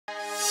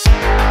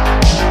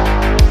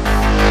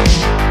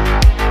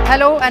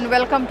Hello and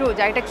welcome to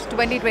Gitex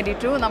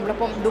 2022.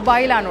 നമ്മളിപ്പം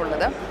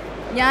ദുബായിലാണുള്ളത്.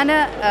 ഞാൻ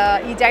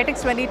ഈ Gitex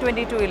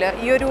 2022ൽ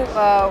ഈ ഒരു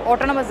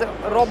ഓട്ടോണമസ്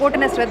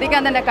റോബോട്ടിനെ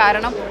ശ്രദ്ധിക്കാൻ തന്നെ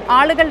കാരണം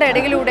ആളുകളുടെ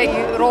ഇടയിലൂടെ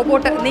ഈ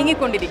റോബോട്ട്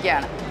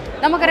നീങ്ങിക്കൊണ്ടിരിക്കുകയാണ്.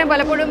 നമുക്കറിയാം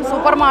പലപ്പോഴും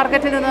സൂപ്പർ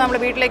മാർക്കറ്റിൽ നിന്ന് നമ്മൾ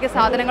വീട്ടിലേക്ക്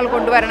സാധനങ്ങൾ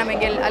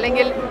കൊണ്ടുവരണമെങ്കിൽ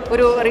അല്ലെങ്കിൽ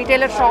ഒരു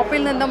റീറ്റെയിലർ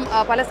ഷോപ്പിൽ നിന്നും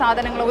പല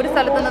സാധനങ്ങളും ഒരു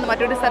സ്ഥലത്ത് നിന്ന്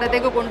മറ്റൊരു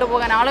സ്ഥലത്തേക്ക്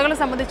കൊണ്ടുപോകാൻ ആളുകളെ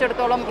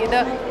സംബന്ധിച്ചിടത്തോളം ഇത്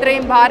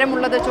ഇത്രയും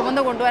ഭാരമുള്ളത്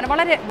ചുമന്നു കൊണ്ടുപോകാൻ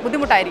വളരെ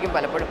ബുദ്ധിമുട്ടായിരിക്കും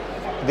പലപ്പോഴും.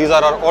 These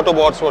are our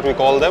Ottobot, what we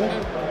call them.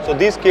 So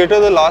these cater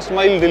the last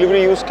mile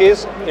delivery use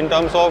case in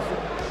terms of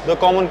the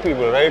common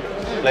people, right?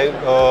 Like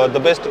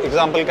the best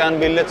example can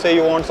be, let's say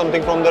you want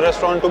something from the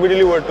restaurant to be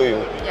delivered to you.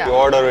 Yeah. You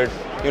order it.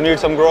 You need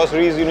some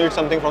groceries. You need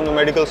something from the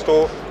medical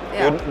store.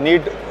 Yeah. You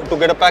need to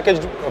get a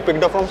package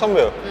picked up from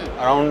somewhere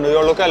around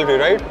your locality,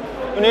 right?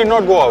 You need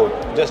not go out.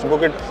 Just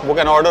book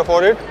an order for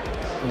it.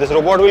 This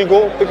robot will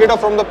go pick it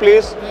up from the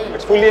place.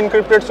 It's fully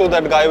encrypted, so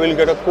that guy will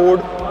get a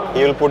code.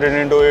 He will put it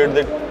into it.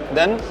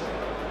 Then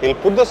he'll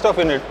put the stuff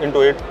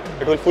into it.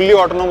 It will fully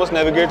autonomous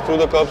navigate through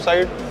the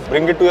curbside,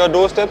 bring it to your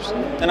doorsteps,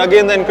 and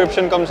again the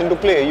encryption comes into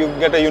play. You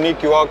get a unique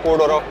QR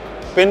code or a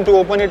pin to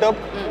open it up,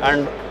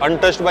 and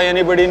untouched by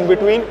anybody in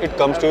between, it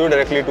comes to you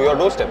directly to your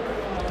doorstep.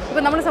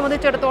 ഇപ്പോൾ നമ്മളെ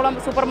സംബന്ധിച്ചിടത്തോളം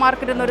super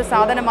മാർക്കറ്റിൽ നിന്ന് ഒരു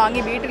സാധനം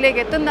വാങ്ങി വീട്ടിലേക്ക്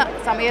എത്തുന്ന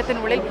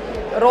സമയത്തിനുള്ളിൽ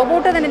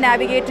റോബോട്ട് തന്നെ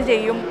നാവിഗേറ്റ്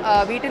ചെയ്യും,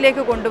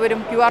 വീട്ടിലേക്ക് കൊണ്ടുവരും,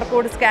 QR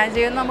കോഡ് സ്കാൻ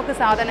ചെയ്യും, നമുക്ക്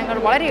സാധനങ്ങൾ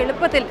വളരെ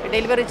എളുപ്പത്തിൽ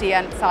ഡെലിവറി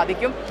ചെയ്യാൻ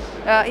സാധിക്കും.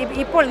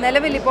 ഇപ്പോൾ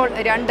നിലവിൽ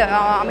രണ്ട്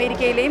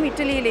അമേരിക്കയിലെയും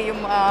ഇറ്റലിയിലെയും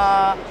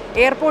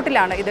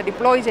എയർപോർട്ടിലാണ് ഇത്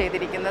ഡിപ്ലോയ്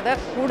ചെയ്തിരിക്കുന്നത്.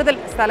 കൂടുതൽ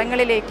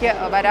സ്ഥലങ്ങളിലേക്ക്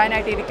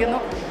വരാനായിട്ടിരിക്കുന്നു.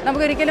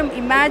 നമുക്കൊരിക്കലും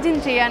ഇമാജിൻ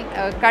ചെയ്യാൻ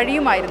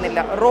കഴിയുമായിരുന്നില്ല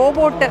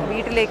റോബോട്ട്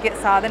വീട്ടിലേക്ക്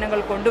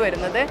സാധനങ്ങൾ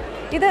കൊണ്ടുവരുന്നത്.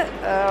 ഇത്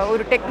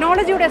ഒരു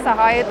ടെക്നോളജിയുടെ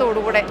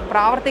സഹായത്തോടുകൂടെ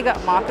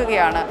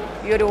പ്രാവർത്തികമാക്കുകയാണ്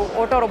ഈ ഒരു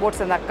ഓട്ടോ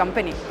റോബോട്ട്സ് എന്ന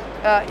കമ്പനി.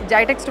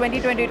 Gitex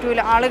 2022ൽ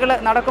ആളുകൾ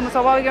നടക്കുമ്പോൾ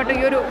സ്വാഭാവികമായിട്ടും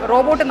ഈ ഒരു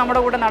റോബോട്ട് നമ്മുടെ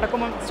കൂടെ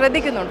നടക്കുമ്പോൾ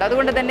ശ്രദ്ധിക്കുന്നുണ്ട്.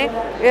 അതുകൊണ്ട് തന്നെ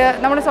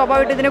നമ്മൾ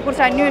സ്വാഭാവികമായിട്ട്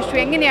ഇതിനെക്കുറിച്ച് അന്വേഷിച്ചു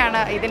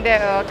എങ്ങനെയാണ് ഇതിൻ്റെ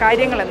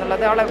കാര്യങ്ങൾ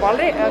എന്നുള്ളത്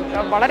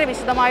വളരെ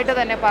വിശദമായിട്ട്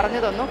തന്നെ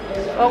പറഞ്ഞു തന്നു.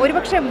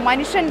 ഒരുപക്ഷെ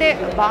മനുഷ്യൻ്റെ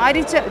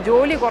ഭാരിച്ച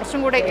ജോലി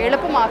കുറച്ചും കൂടെ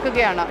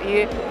എളുപ്പമാക്കുകയാണ് ഈ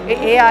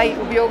AI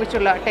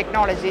ഉപയോഗിച്ചുള്ള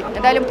ടെക്നോളജി.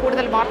 എന്തായാലും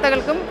കൂടുതൽ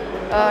വാർത്തകൾക്കും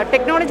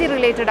ടെക്നോളജി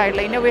റിലേറ്റഡ്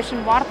ആയിട്ടുള്ള ഇന്നോവേഷൻ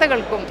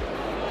വാർത്തകൾക്കും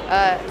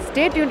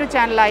stay tuned to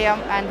channel I am,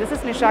 and this is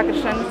Nisha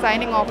Krishnan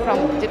signing off from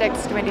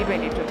Gitex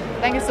 2022.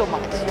 Thank you so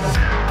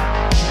much.